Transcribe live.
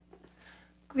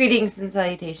Greetings and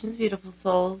salutations, beautiful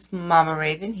souls. Mama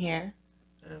Raven here.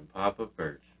 And Papa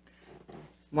Birch.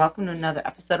 Welcome to another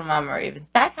episode of Mama Raven's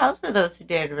Fat House for those who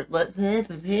dare to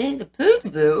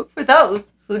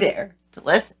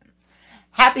listen.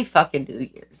 Happy fucking New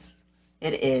Year's.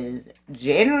 It is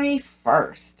January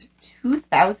 1st,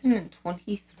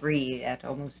 2023 at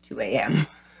almost 2 a.m.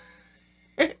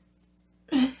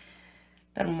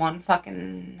 Been one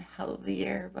fucking hell of a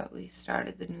year, but we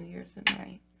started the New Year's in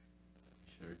right.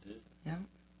 Sure did. Yeah.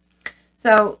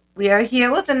 So we are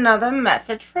here with another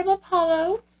message from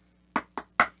Apollo.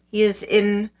 He is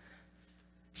in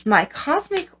my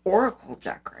Cosmic Oracle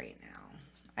deck right now.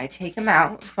 I take him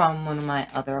out from one of my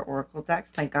other Oracle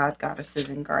decks, my God, Goddesses,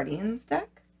 and Guardians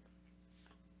deck.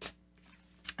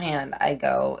 And I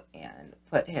go and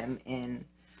put him in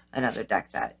another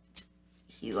deck that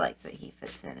he likes, that he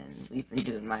fits in. And we've been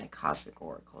doing my Cosmic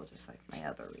Oracle just like my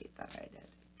other read that I did.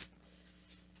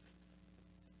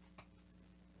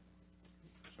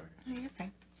 Sorry. Oh, you're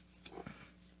fine.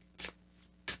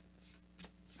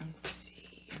 Let's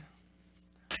see.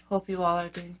 Hope you all are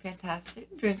doing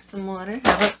fantastic. Drink some water.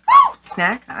 Have a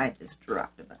snack. I just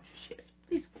dropped a bunch of shit.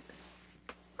 Please hold this.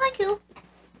 Thank you.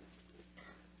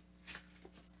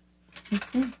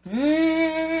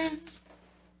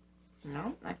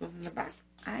 No, that goes in the back.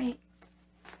 Alright.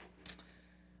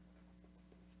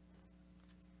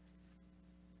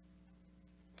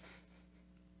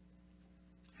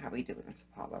 How are we doing this,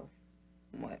 Apollo?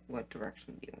 What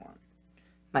direction do you want?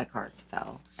 My cards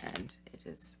fell, and it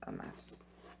is a mess.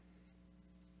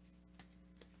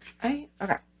 Okay.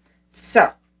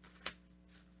 So,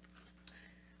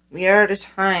 we are at a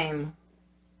time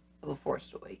of a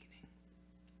forced awakening.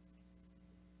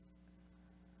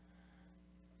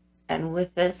 And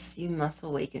with this, you must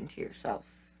awaken to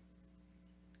yourself,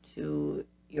 to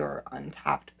your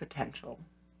untapped potential.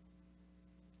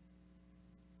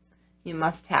 You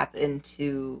must tap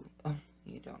into,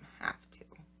 you don't have to,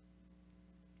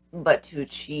 but to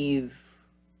achieve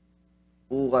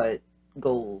what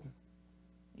goal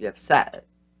you have set,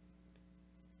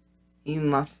 you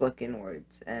must look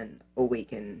inwards and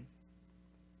awaken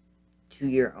to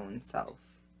your own self.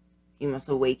 You must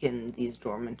awaken these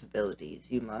dormant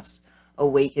abilities. You must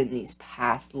awaken these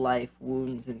past life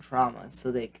wounds and traumas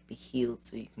so they can be healed,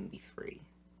 so you can be free.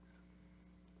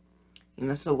 You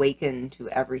must awaken to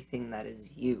everything that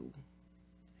is you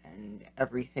and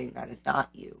everything that is not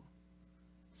you,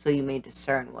 so you may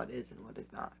discern what is and what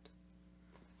is not.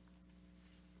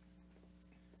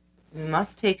 You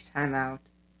must take time out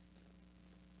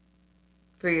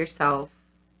for yourself,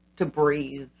 to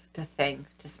breathe, to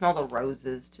think, to smell the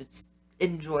roses, to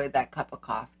enjoy that cup of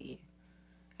coffee.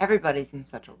 Everybody's in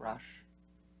such a rush.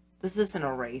 This isn't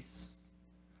a race.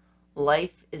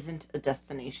 Life isn't a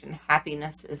destination.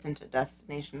 Happiness isn't a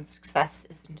destination. Success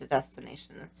isn't a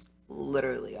destination. It's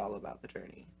literally all about the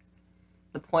journey.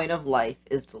 The point of life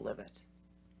is to live it.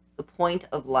 The point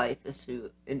of life is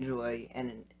to enjoy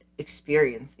and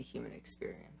experience the human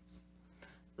experience.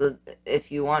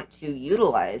 If you want to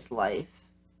utilize life,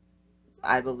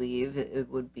 I believe it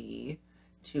would be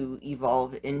to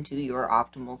evolve into your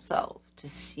optimal self, to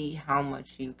see how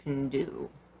much you can do,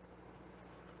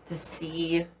 to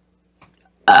see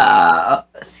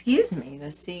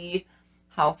to see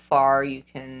how far you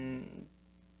can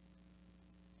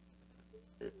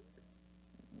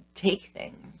take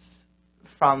things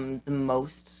from the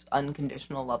most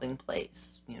unconditional loving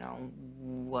place.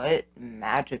 What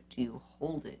magic do you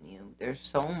hold in you? There's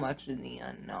so much in the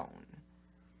unknown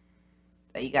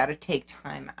that you got to take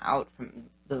time out from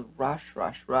the rush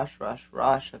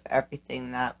of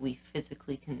everything that we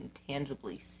physically can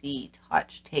tangibly see,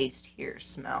 touch, taste, hear,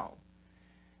 smell,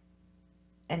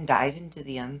 and dive into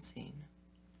the unseen.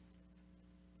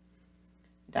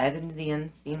 Dive into the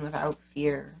unseen without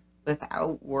fear,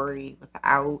 without worry,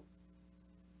 without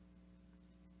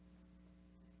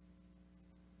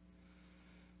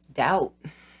doubt.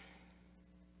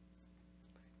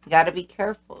 You got to be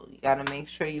careful. You got to make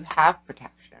sure you have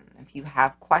protection. If you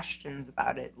have questions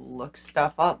about it, look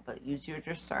stuff up, but use your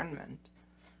discernment.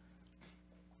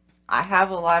 I have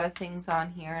a lot of things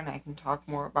on here, and I can talk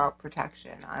more about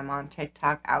protection. I'm on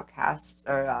TikTok, Outcasts,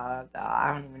 or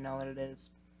I don't even know what it is,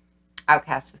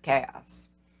 Outcasts of Chaos.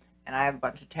 And I have a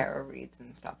bunch of tarot reads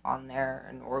and stuff on there,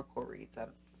 and oracle reads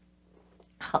that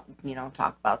help,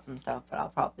 talk about some stuff, but I'll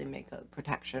probably make a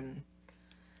protection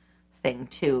thing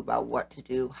too about what to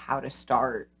do, how to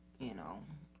start.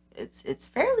 It's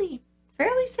fairly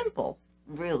simple,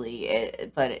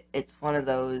 really. But it's one of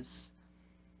those,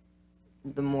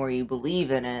 the more you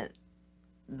believe in it,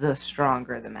 the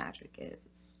stronger the magic is.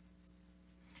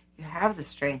 You have the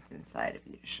strength inside of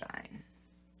you to shine.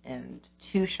 And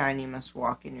to shine, you must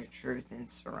walk in your truth and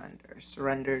surrender.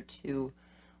 Surrender to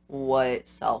what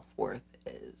self-worth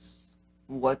is.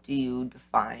 What do you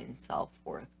define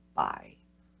self-worth by?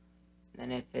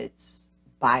 And if it's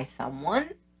by someone,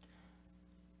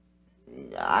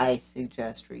 I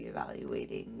suggest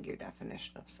reevaluating your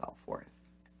definition of self-worth.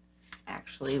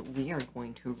 Actually, we are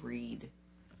going to read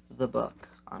the book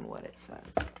on what it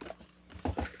says.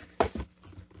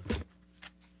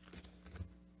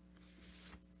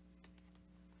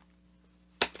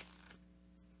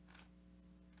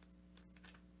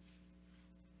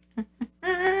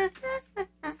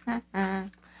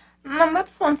 Number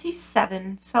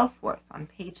 27, self-worth, on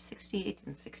page 68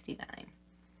 and 69.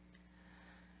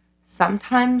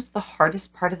 Sometimes the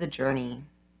hardest part of the journey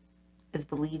is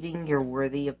believing you're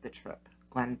worthy of the trip.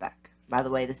 Glenn Beck. By the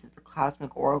way, this is the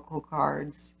Cosmic Oracle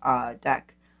Cards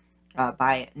deck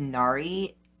by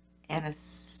Nari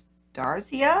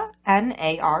Anastasia,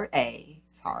 N-A-R-A,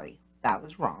 sorry, that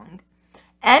was wrong,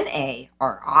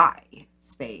 N-A-R-I,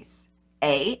 space,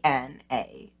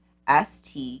 A-N-A-S-T-A-R-S-I-A.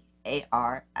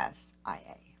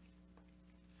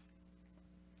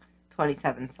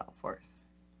 27, self-worth.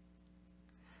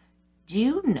 Do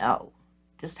you know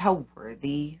just how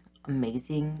worthy,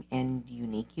 amazing, and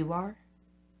unique you are?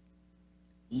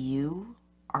 You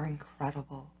are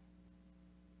incredible.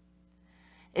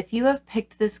 If you have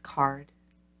picked this card,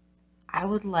 I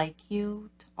would like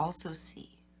you to also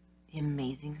see the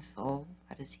amazing soul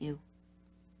that is you.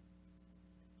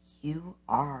 You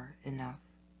are enough.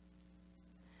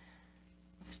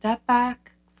 Step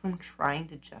back from trying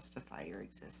to justify your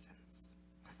existence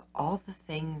with all the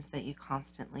things that you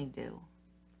constantly do.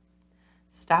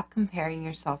 Stop comparing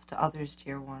yourself to others,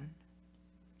 dear one.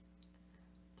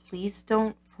 Please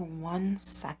don't for 1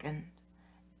 second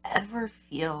ever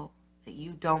feel that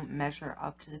you don't measure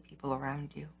up to the people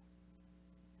around you.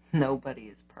 Nobody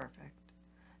is perfect.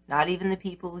 Not even the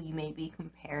people you may be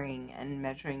comparing and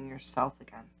measuring yourself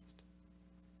against.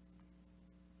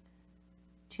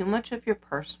 Too much of your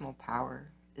personal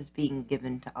power is being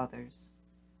given to others,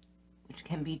 which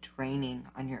can be draining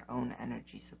on your own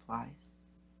energy supplies.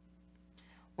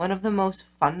 One of the most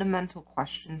fundamental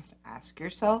questions to ask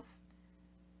yourself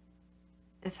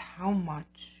is how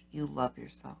much you love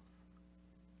yourself.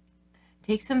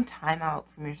 Take some time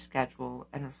out from your schedule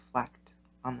and reflect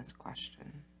on this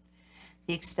question.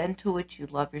 The extent to which you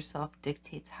love yourself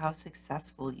dictates how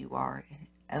successful you are in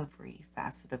every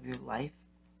facet of your life,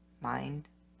 mind,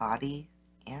 body,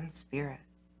 and spirit.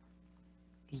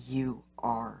 You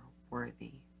are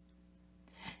worthy.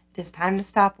 It is time to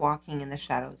stop walking in the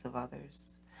shadows of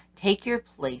others. Take your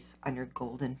place on your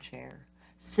golden chair.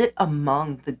 Sit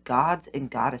among the gods and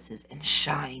goddesses and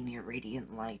shine your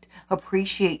radiant light.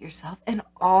 Appreciate yourself and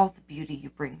all the beauty you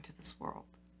bring to this world.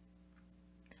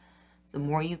 The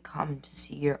more you come to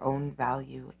see your own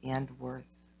value and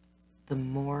worth, the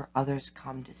more others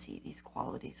come to see these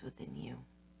qualities within you.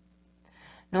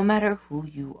 No matter who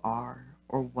you are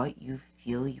or what you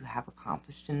feel you have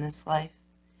accomplished in this life,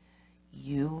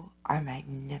 you are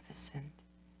magnificent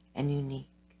and unique.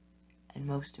 And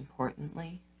most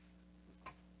importantly,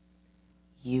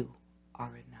 you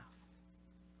are enough.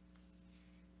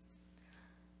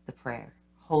 The prayer.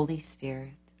 Holy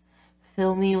Spirit,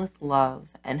 fill me with love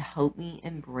and help me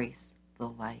embrace the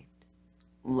light,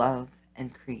 love,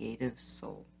 and creative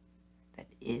soul that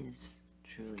is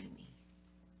truly me.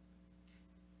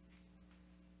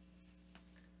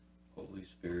 Holy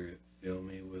Spirit, fill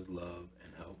me with love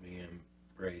and help me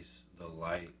embrace the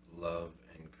light, love,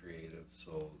 and creative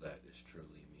soul that is truly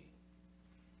me.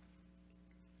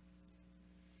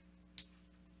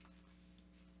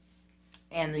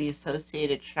 And the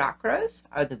associated chakras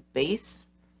are the base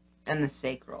and the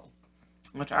sacral,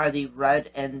 which are the red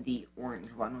and the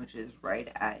orange one, which is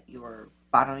right at your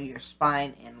bottom of your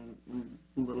spine and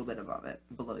a little bit above it,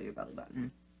 below your belly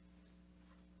button.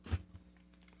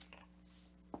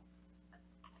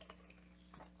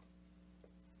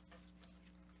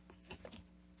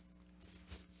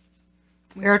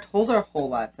 We are told our whole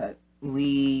lives that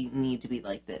we need to be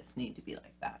like this, need to be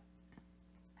like that.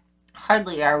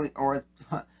 Hardly are we, or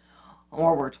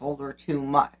we're told we're too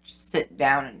much. Sit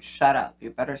down and shut up.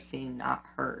 You're better seen, not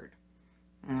heard.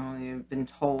 You know, you've been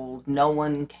told no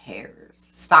one cares.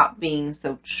 Stop being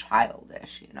so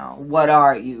childish, you know. What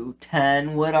are you,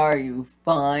 10? What are you,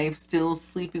 5? Still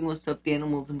sleeping with stuffed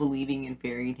animals and believing in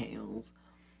fairy tales.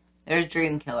 There's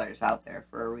dream killers out there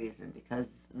for a reason, because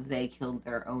they killed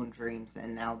their own dreams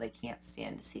and now they can't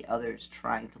stand to see others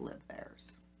trying to live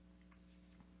theirs.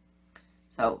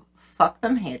 So, fuck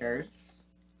them haters.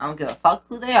 I don't give a fuck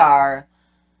who they are.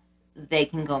 They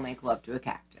can go make love to a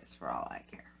cactus for all I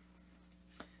care.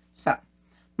 So,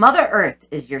 Mother Earth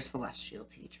is your celestial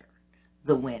teacher.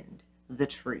 The wind, the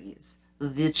trees,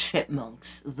 the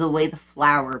chipmunks, the way the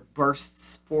flower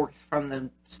bursts forth from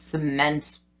the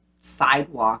cement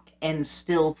sidewalk and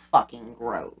still fucking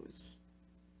grows.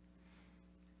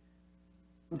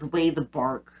 The way the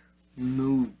bark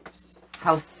moves,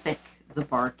 how thick the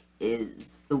bark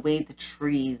is, the way the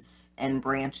trees and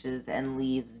branches and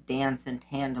leaves dance in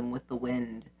tandem with the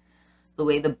wind, the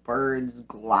way the birds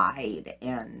glide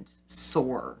and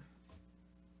soar.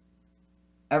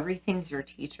 Everything's your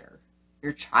teacher.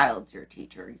 Your child's your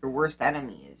teacher. Your worst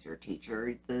enemy is your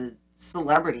teacher. The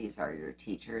celebrities are your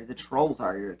teacher. The trolls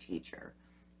are your teacher.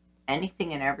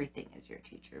 Anything and everything is your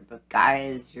teacher. But Gaia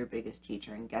is your biggest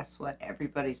teacher. And guess what?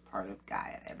 Everybody's part of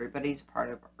Gaia. Everybody's part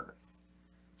of Earth.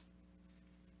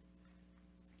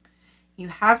 You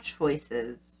have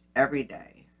choices every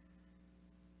day.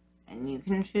 And you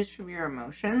can choose from your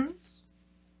emotions,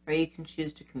 or you can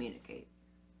choose to communicate.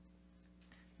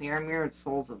 We are mirrored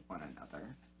souls of one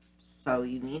another. So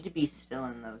you need to be still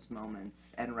in those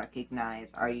moments and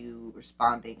recognize, are you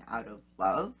responding out of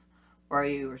love, or are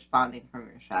you responding from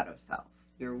your shadow self,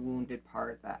 your wounded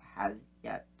part that has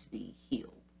yet to be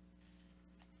healed?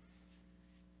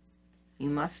 You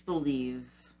must believe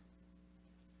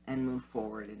and move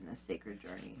forward in this sacred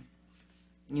journey.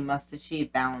 You must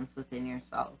achieve balance within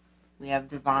yourself. We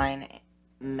have divine,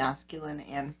 masculine,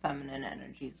 and feminine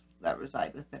energies that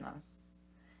reside within us.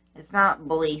 It's not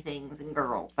boy things and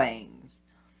girl things.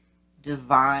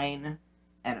 Divine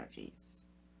energies.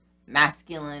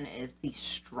 Masculine is the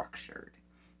structured.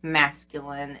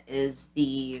 Masculine is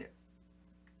the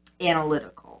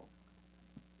analytical.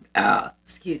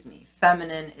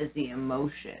 Feminine is the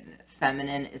emotion.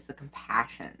 Feminine is the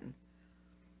compassion.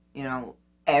 You know,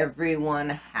 everyone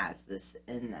has this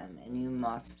in them, and you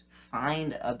must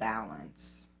find a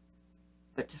balance.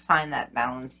 But to find that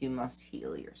balance, you must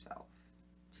heal yourself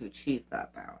to achieve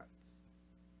that balance.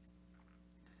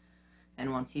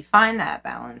 And once you find that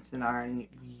balance and are in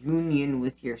union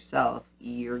with yourself,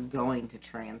 you're going to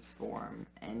transform,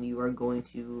 and you are going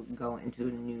to go into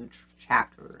a new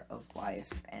chapter of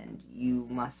life, and you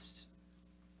must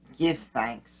give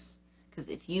thanks. Because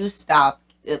if you stop,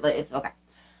 it's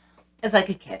like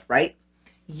a kid, right?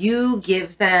 You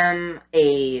give them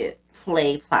a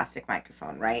play plastic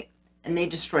microphone, right? And they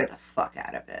destroy the fuck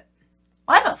out of it.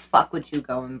 Why the fuck would you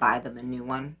go and buy them a new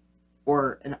one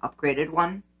or an upgraded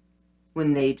one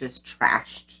when they just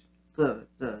trashed the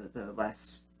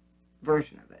less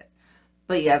version of it?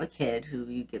 But you have a kid who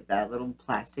you give that little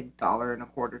plastic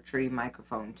 $1.25 tree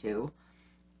microphone to,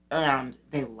 and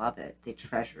they love it, they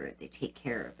treasure it, they take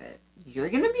care of it. You're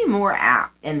going to be more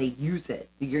apt, and they use it,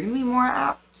 you're going to be more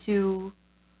apt to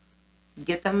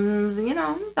get them,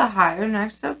 the higher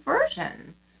next up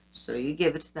version. So you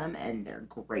give it to them, and they're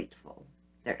grateful.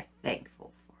 They're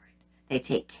thankful for it. They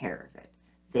take care of it.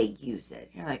 They use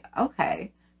it. You're like,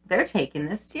 okay, they're taking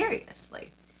this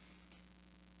seriously.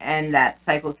 And that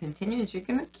cycle continues. You're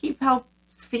going to keep help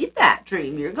feed that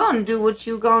dream. You're going to do what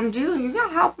you're going to do. You're going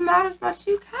to help them out as much as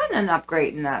you can in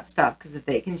upgrading that stuff. Because if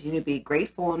they continue to be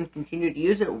grateful and continue to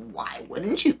use it, why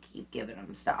wouldn't you keep giving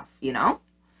them stuff, It's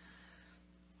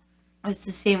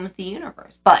the same with the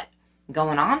universe. But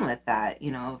going on with that,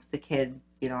 if the kid,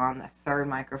 on the third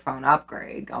microphone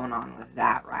upgrade, going on with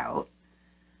that route,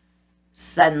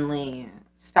 suddenly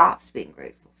stops being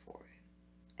grateful for it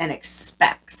and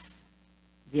expects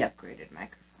the upgraded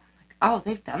microphone. Like, oh,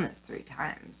 they've done this 3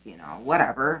 times,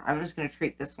 whatever. I'm just going to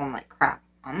treat this one like crap.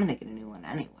 I'm going to get a new one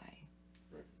anyway.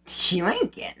 You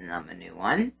ain't getting them a new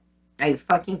one. Are you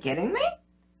fucking kidding me?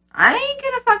 I ain't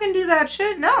gonna fucking do that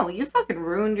shit. No, you fucking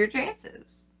ruined your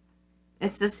chances.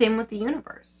 It's the same with the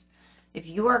universe. If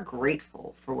you are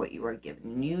grateful for what you are given,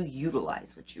 and you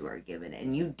utilize what you are given,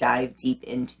 and you dive deep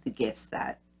into the gifts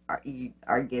that are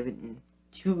given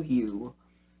to you,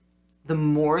 the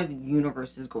more the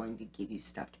universe is going to give you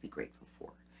stuff to be grateful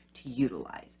for, to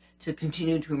utilize, to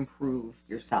continue to improve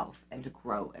yourself, and to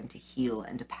grow, and to heal,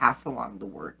 and to pass along the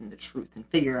word and the truth, and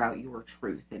figure out your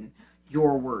truth, and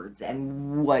your words,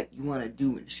 and what you want to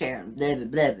do and share, and blah, blah,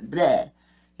 blah, blah,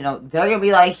 blah. They're going to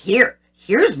be like,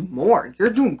 here's more. You're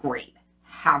doing great.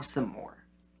 Have some more.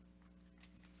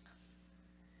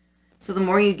 So the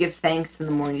more you give thanks, and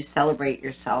the more you celebrate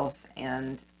yourself,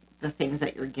 and the things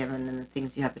that you're given, and the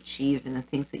things you have achieved, and the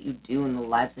things that you do, and the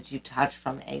lives that you touch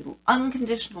from a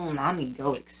unconditional,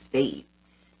 non-egoic state,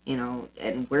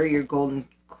 and wear your golden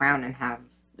crown and have,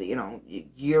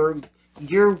 you're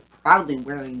proudly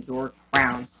wearing your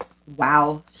crown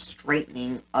while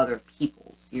straightening other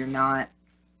people's. You're not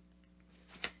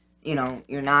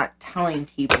telling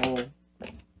people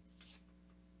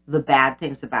the bad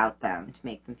things about them to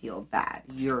make them feel bad.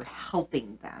 You're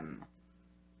helping them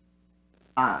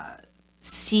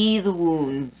see the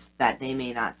wounds that they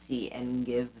may not see and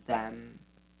give them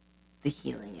the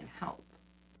healing and help.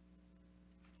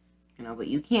 But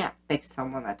you can't fix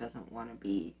someone that doesn't want to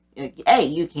be...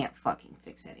 you can't fucking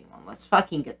fix anyone. Let's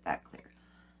fucking get that clear.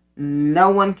 No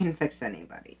one can fix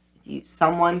anybody. If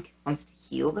someone wants to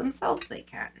heal themselves, they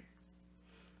can.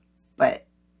 But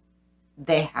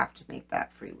they have to make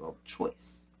that free will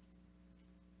choice.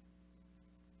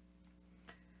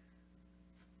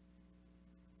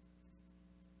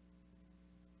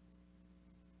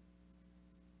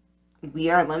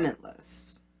 We are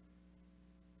limitless.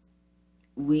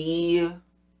 We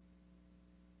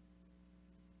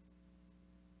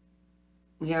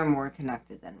are more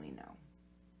connected than we know.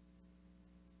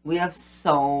 We have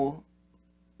so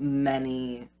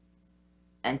many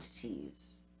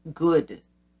entities,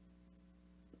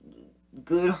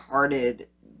 good-hearted,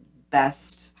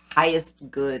 best, highest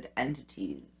good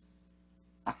entities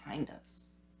behind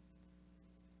us.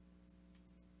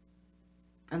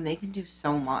 And they can do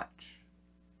so much.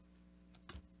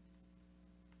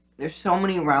 There's so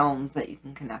many realms that you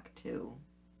can connect to.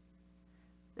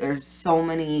 There's so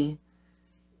many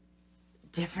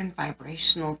different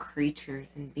vibrational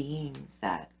creatures and beings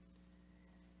that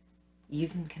you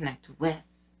can connect with.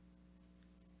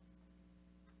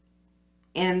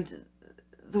 And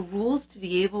the rules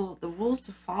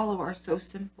to follow are so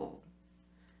simple.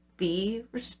 Be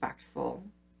respectful,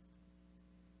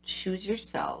 choose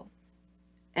yourself,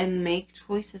 and make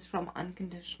choices from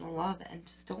unconditional love, and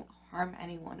just don't harm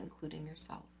anyone, including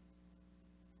yourself.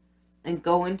 And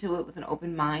go into it with an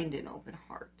open mind and open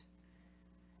heart.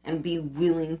 And be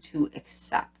willing to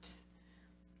accept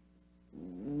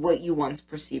what you once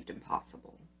perceived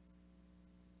impossible.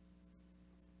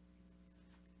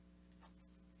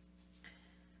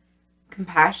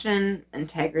 Compassion,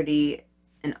 integrity,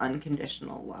 and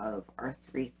unconditional love are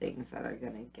 3 things that are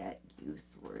going to get you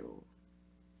through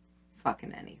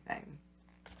fucking anything.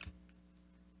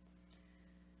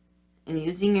 And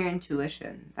using your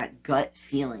intuition, that gut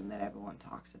feeling that everyone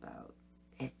talks about,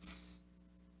 it's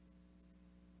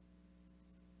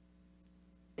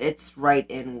right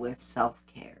in with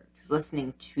self-care. Because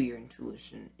listening to your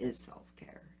intuition is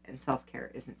self-care. And self-care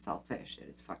isn't selfish. It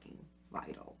is fucking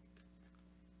vital.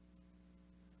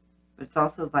 But it's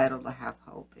also vital to have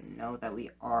hope and know that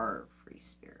we are free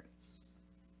spirits.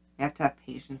 We have to have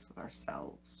patience with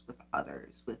ourselves, with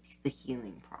others, with the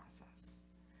healing process.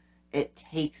 It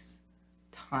takes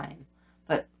time.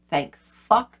 But thank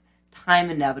fuck,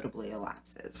 time inevitably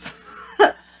elapses.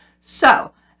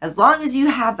 So, as long as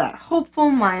you have that hopeful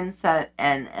mindset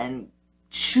and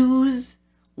choose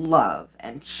love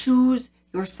and choose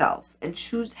yourself and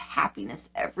choose happiness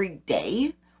every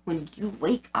day, when you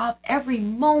wake up, every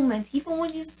moment, even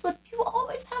when you slip, you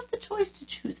always have the choice to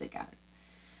choose again.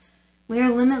 We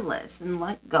are limitless, and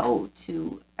let go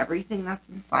to everything that's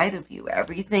inside of you,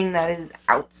 everything that is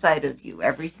outside of you,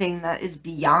 everything that is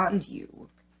beyond you.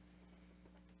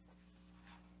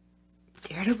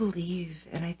 Dare to believe,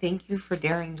 and I thank you for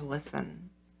daring to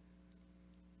listen,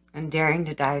 and daring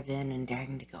to dive in, and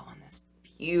daring to go on this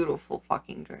beautiful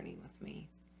fucking journey with me.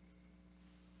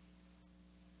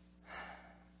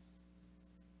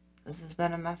 This has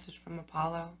been a message from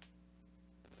Apollo.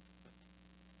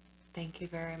 Thank you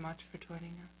very much for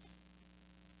joining us.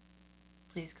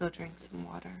 Please go drink some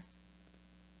water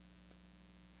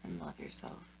and love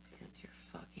yourself, because you're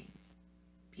fucking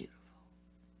beautiful.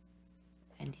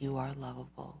 And you are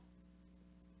lovable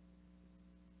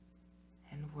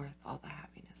and worth all the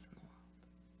happiness in the world.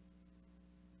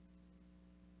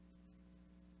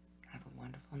 Have a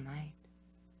wonderful night.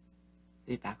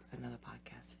 We'll be back with another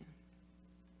podcast soon.